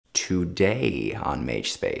Today on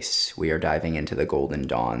MageSpace, we are diving into the Golden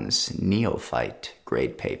Dawn's Neophyte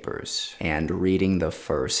Grade Papers and reading the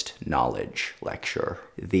First Knowledge Lecture.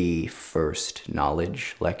 The First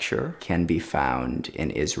Knowledge Lecture can be found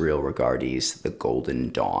in Israel Regardie's The Golden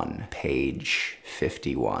Dawn, page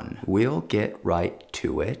 51. We'll get right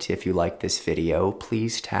to it. If you like this video,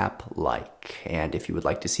 please tap like. And if you would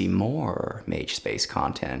like to see more MageSpace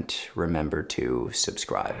content, remember to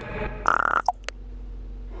subscribe.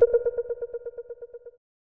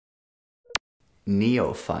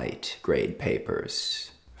 Neophyte Grade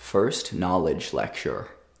Papers. First Knowledge Lecture.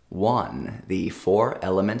 1. The four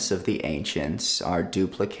elements of the ancients are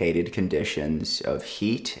duplicated conditions of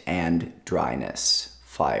heat and dryness,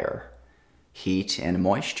 fire; heat and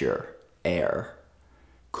moisture, air;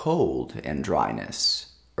 cold and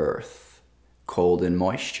dryness, earth; cold and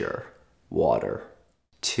moisture, water.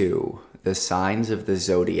 2. The signs of the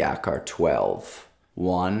Zodiac are 12.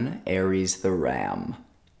 1. Aries the ram.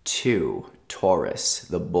 2. Taurus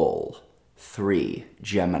the bull. 3.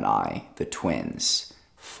 Gemini the twins.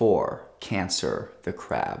 4. Cancer the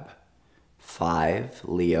crab. 5.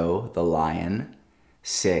 Leo the lion.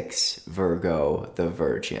 6. Virgo the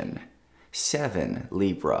virgin. 7.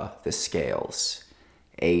 Libra the scales.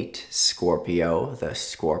 8. Scorpio the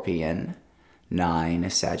scorpion. 9.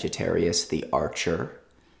 Sagittarius the archer.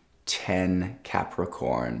 10.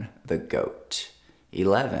 Capricorn the goat.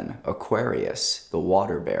 11. Aquarius the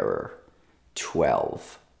water bearer.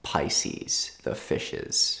 12. Pisces the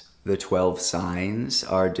fishes. The 12 signs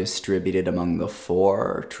are distributed among the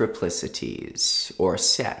 4 triplicities, or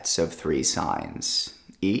sets of 3 signs,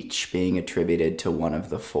 each being attributed to one of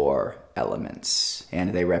the 4 elements,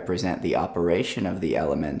 and they represent the operation of the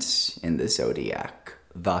elements in the zodiac.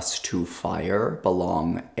 Thus, to fire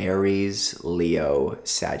belong Aries, Leo,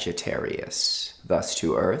 Sagittarius. Thus,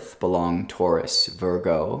 to earth belong Taurus,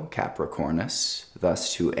 Virgo, Capricornus.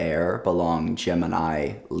 Thus, to air belong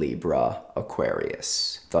Gemini, Libra,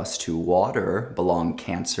 Aquarius. Thus, to water belong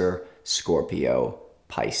Cancer, Scorpio,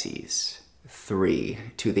 Pisces. 3.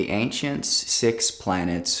 To the ancients, 6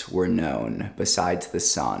 planets were known, besides the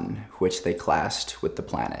sun, which they classed with the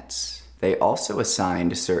planets. They also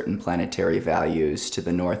assigned certain planetary values to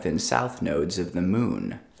the north and south nodes of the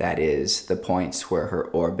moon, that is, the points where her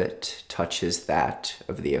orbit touches that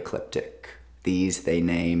of the ecliptic. These they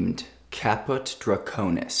named Caput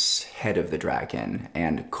Draconis, head of the dragon,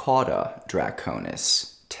 and Cauda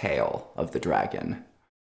Draconis, tail of the dragon.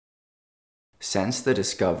 Since the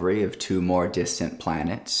discovery of 2 more distant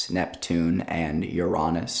planets, Neptune and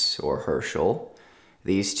Uranus, or Herschel,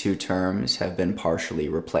 these 2 terms have been partially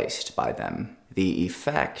replaced by them. The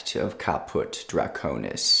effect of Caput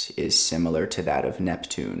Draconis is similar to that of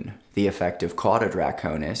Neptune. The effect of Cauda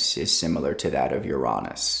Draconis is similar to that of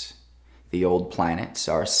Uranus. The old planets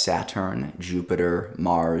are Saturn, Jupiter,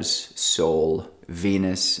 Mars, Sol,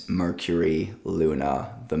 Venus, Mercury,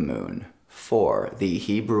 Luna, the Moon. 4. The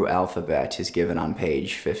Hebrew alphabet is given on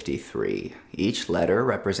page 53. Each letter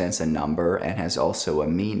represents a number and has also a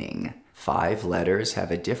meaning. 5 letters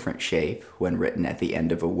have a different shape when written at the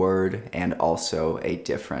end of a word and also a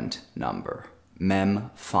different number.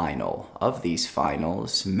 Mem final. Of these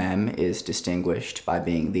finals, mem is distinguished by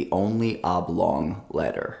being the only oblong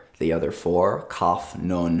letter. The other 4, kaf,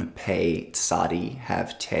 nun, pei, tsadi,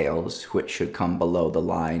 have tails which should come below the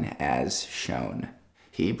line as shown.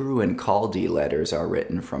 Hebrew and Chaldee letters are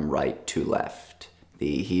written from right to left.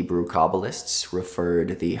 The Hebrew Kabbalists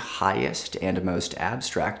referred the highest and most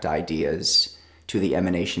abstract ideas to the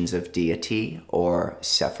emanations of deity, or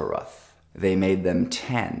Sephiroth. They made them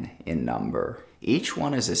 10 in number. Each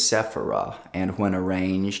one is a Sephirah, and when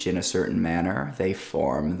arranged in a certain manner, they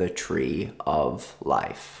form the tree of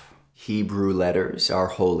life. Hebrew letters are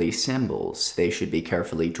holy symbols. They should be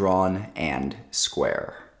carefully drawn and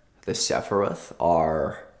square. The Sephiroth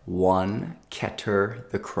are 1. Keter,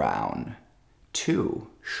 the crown. 2.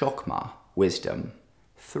 Shokma, wisdom.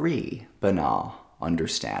 3. Binah,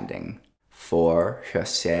 understanding. 4.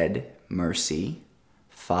 Chesed, mercy.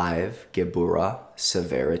 5. Geburah,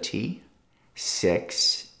 severity.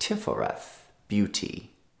 6. Tifereth,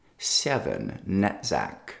 beauty. 7.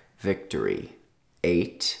 Netzach, victory.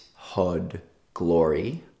 8. Hod,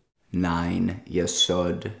 glory. 9.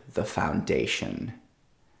 Yesod, the foundation.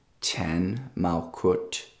 10.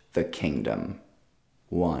 Malkut, the kingdom.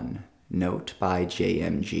 1. Note by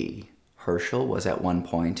JMG. Herschel was at one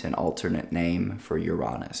point an alternate name for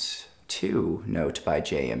Uranus. 2. Note by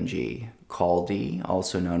JMG. Chaldee,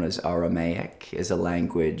 also known as Aramaic, is a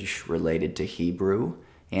language related to Hebrew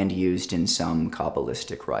and used in some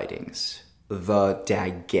Kabbalistic writings. The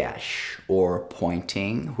dagesh, or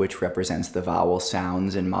pointing, which represents the vowel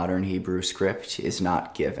sounds in modern Hebrew script, is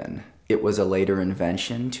not given. It was a later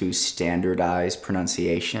invention to standardize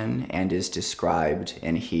pronunciation and is described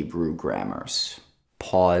in Hebrew grammars.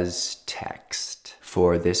 Pause text.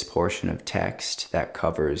 For this portion of text that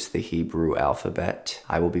covers the Hebrew alphabet,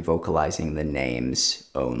 I will be vocalizing the names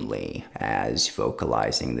only, as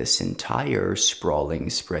vocalizing this entire sprawling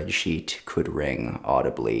spreadsheet could ring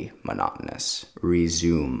audibly monotonous.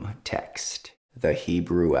 Resume text. The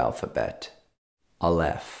Hebrew alphabet.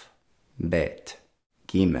 Aleph, Bet,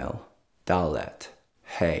 Gimel, Dalet,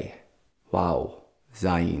 Hey, Waw,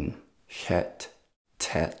 Zayin, Chet,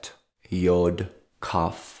 Tet, Yod,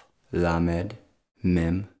 Kaf, Lamed,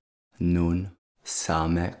 Mem, Nun,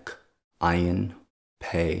 Samek, Ayin,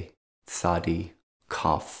 Pei, Tzadi,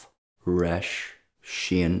 Kaf, Resh,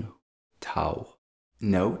 Shin, Tau.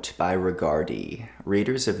 Note by Regardie.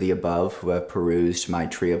 Readers of the above who have perused my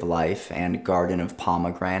Tree of Life and Garden of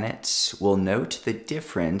Pomegranates will note the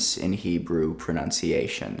difference in Hebrew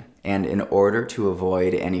pronunciation. And in order to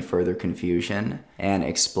avoid any further confusion, an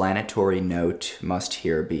explanatory note must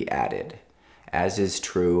here be added. As is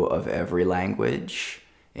true of every language,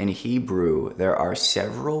 in Hebrew there are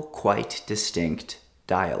several quite distinct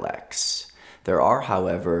dialects. There are,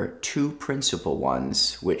 however, two principal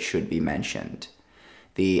ones which should be mentioned.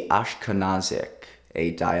 The Ashkenazic,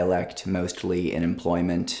 a dialect mostly in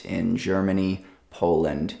employment in Germany,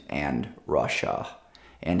 Poland, and Russia,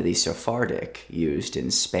 and the Sephardic, used in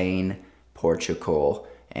Spain, Portugal,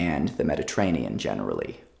 and the Mediterranean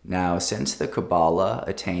generally. Now, since the Kabbalah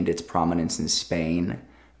attained its prominence in Spain,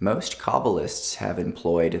 most Kabbalists have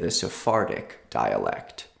employed the Sephardic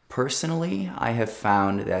dialect. Personally, I have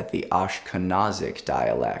found that the Ashkenazic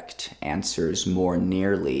dialect answers more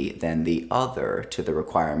nearly than the other to the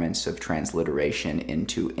requirements of transliteration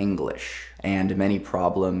into English, and many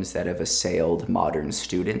problems that have assailed modern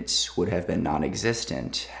students would have been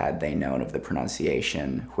non-existent had they known of the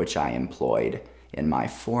pronunciation which I employed in my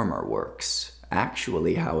former works.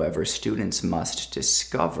 Actually, however, students must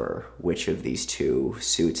discover which of these two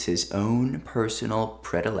suits his own personal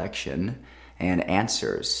predilection and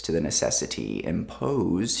answers to the necessity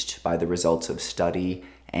imposed by the results of study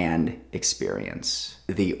and experience.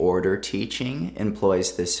 The order teaching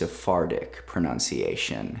employs the Sephardic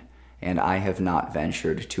pronunciation, and I have not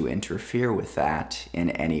ventured to interfere with that in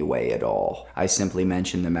any way at all. I simply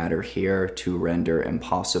mention the matter here to render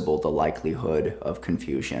impossible the likelihood of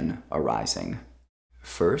confusion arising.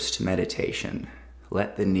 First, meditation.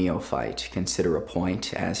 Let the neophyte consider a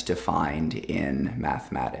point as defined in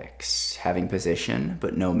mathematics, having position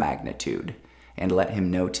but no magnitude, and let him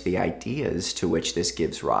note the ideas to which this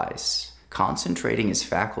gives rise. Concentrating his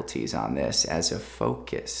faculties on this as a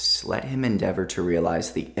focus, let him endeavor to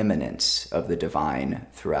realize the immanence of the divine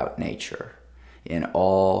throughout nature, in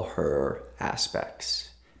all her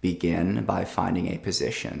aspects. Begin by finding a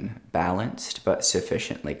position, balanced but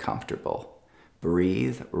sufficiently comfortable.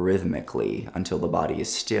 Breathe rhythmically until the body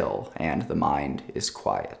is still and the mind is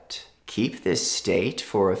quiet. Keep this state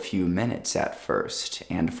for a few minutes at first,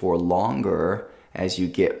 and for longer as you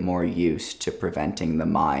get more used to preventing the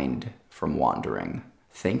mind from wandering.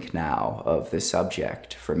 Think now of the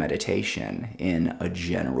subject for meditation in a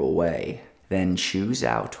general way. Then choose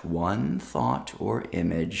out one thought or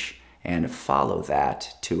image and follow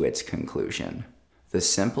that to its conclusion. The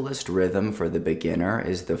simplest rhythm for the beginner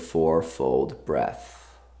is the fourfold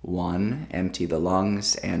breath. 1. Empty the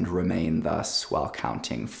lungs and remain thus while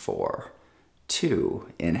counting 4.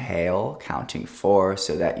 2. Inhale, counting 4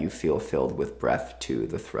 so that you feel filled with breath to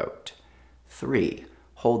the throat. 3.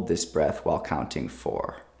 Hold this breath while counting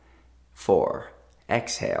 4. 4.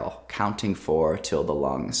 Exhale, counting 4 till the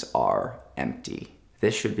lungs are empty.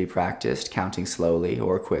 This should be practiced counting slowly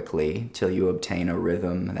or quickly till you obtain a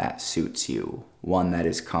rhythm that suits you, one that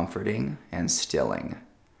is comforting and stilling.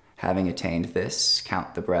 Having attained this,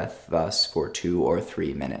 count the breath thus for 2 or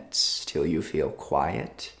 3 minutes till you feel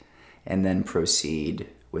quiet, and then proceed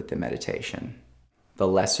with the meditation. The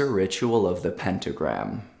lesser ritual of the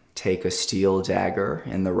pentagram. Take a steel dagger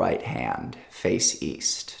in the right hand, face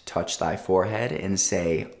east. Touch thy forehead and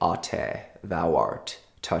say, Ate, thou art.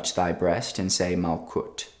 Touch thy breast and say,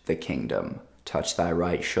 Malkut, the kingdom. Touch thy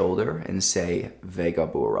right shoulder and say,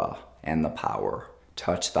 Vegabura, and the power.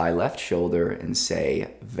 Touch thy left shoulder and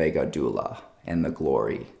say, Vegadula, and the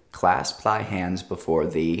glory. Clasp thy hands before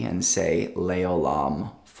thee and say,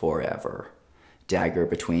 Leolam, forever. Dagger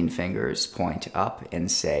between fingers, point up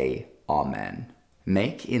and say, Amen.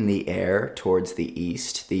 Make in the air towards the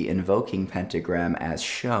east the invoking pentagram as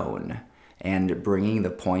shown, and bringing the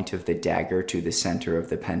point of the dagger to the center of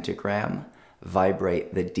the pentagram,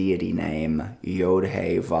 vibrate the deity name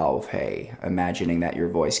Yod-He Vav-He, imagining that your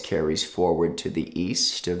voice carries forward to the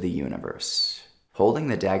east of the universe. Holding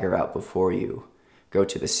the dagger out before you, go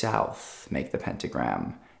to the south, make the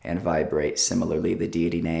pentagram, and vibrate similarly the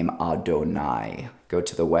deity name Adonai. Go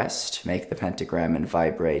to the west, make the pentagram and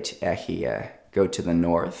vibrate Ehyeh. Go to the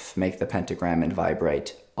north, make the pentagram and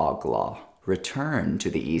vibrate Aglah. Return to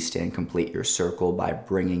the east and complete your circle by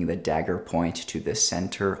bringing the dagger point to the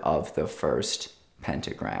center of the first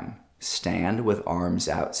pentagram. Stand with arms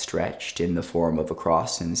outstretched in the form of a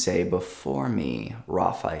cross and say, before me,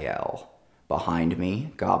 Raphael. Behind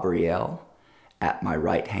me, Gabriel. At my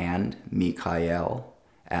right hand, Michael.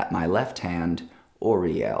 At my left hand,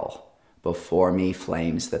 Uriel. Before me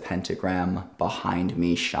flames the pentagram. Behind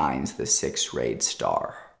me shines the six-rayed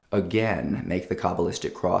star. Again, make the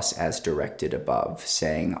Kabbalistic cross as directed above,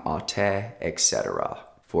 saying Ate, etc.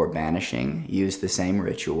 For banishing, use the same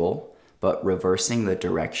ritual, but reversing the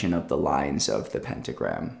direction of the lines of the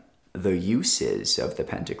pentagram. The uses of the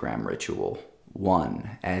pentagram ritual.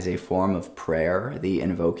 1. As a form of prayer, the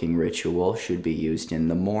invoking ritual should be used in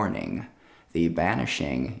the morning, the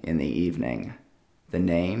banishing in the evening. The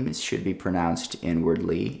names should be pronounced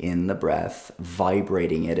inwardly in the breath,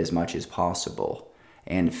 vibrating it as much as possible,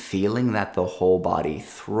 and feeling that the whole body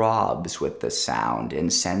throbs with the sound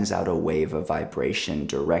and sends out a wave of vibration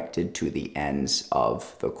directed to the ends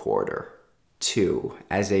of the quarter. 2.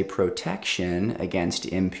 As a protection against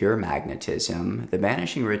impure magnetism, the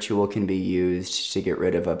banishing ritual can be used to get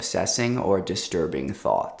rid of obsessing or disturbing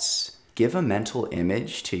thoughts. Give a mental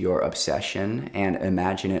image to your obsession and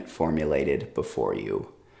imagine it formulated before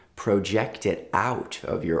you. Project it out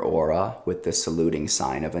of your aura with the saluting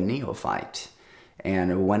sign of a neophyte.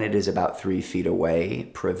 And when it is about 3 feet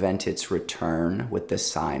away, prevent its return with the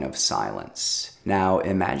sign of silence. Now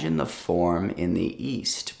imagine the form in the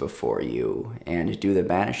east before you, and do the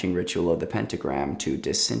banishing ritual of the pentagram to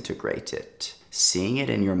disintegrate it, seeing it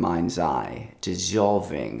in your mind's eye,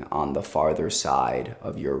 dissolving on the farther side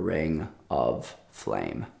of your ring of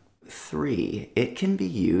flame. 3. It can be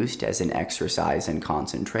used as an exercise in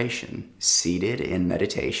concentration. Seated in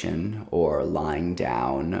meditation or lying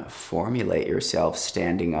down, formulate yourself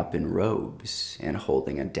standing up in robes and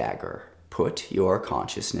holding a dagger. Put your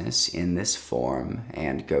consciousness in this form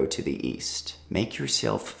and go to the east. Make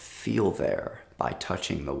yourself feel there by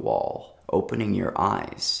touching the wall, opening your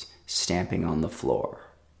eyes, stamping on the floor,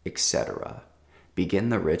 etc. Begin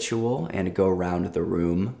the ritual and go round the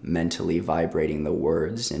room, mentally vibrating the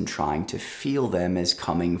words and trying to feel them as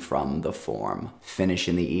coming from the form. Finish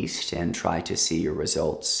in the east and try to see your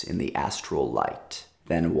results in the astral light.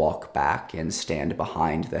 Then walk back and stand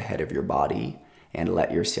behind the head of your body and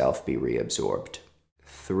let yourself be reabsorbed.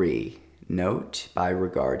 3. Note by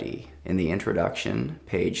Regardie. In the introduction,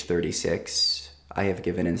 page 36, I have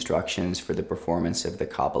given instructions for the performance of the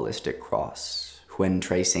Kabbalistic cross. When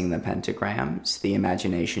tracing the pentagrams, the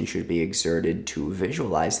imagination should be exerted to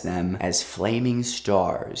visualize them as flaming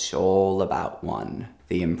stars all about one.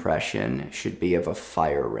 The impression should be of a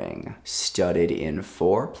fire ring, studded in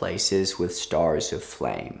 4 places with stars of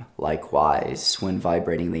flame. Likewise, when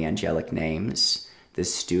vibrating the angelic names, the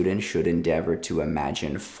student should endeavor to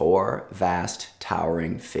imagine 4 vast,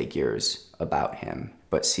 towering figures about him.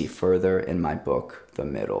 But see further in my book, The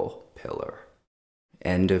Middle Pillar.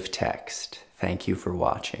 End of text. Thank you for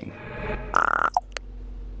watching.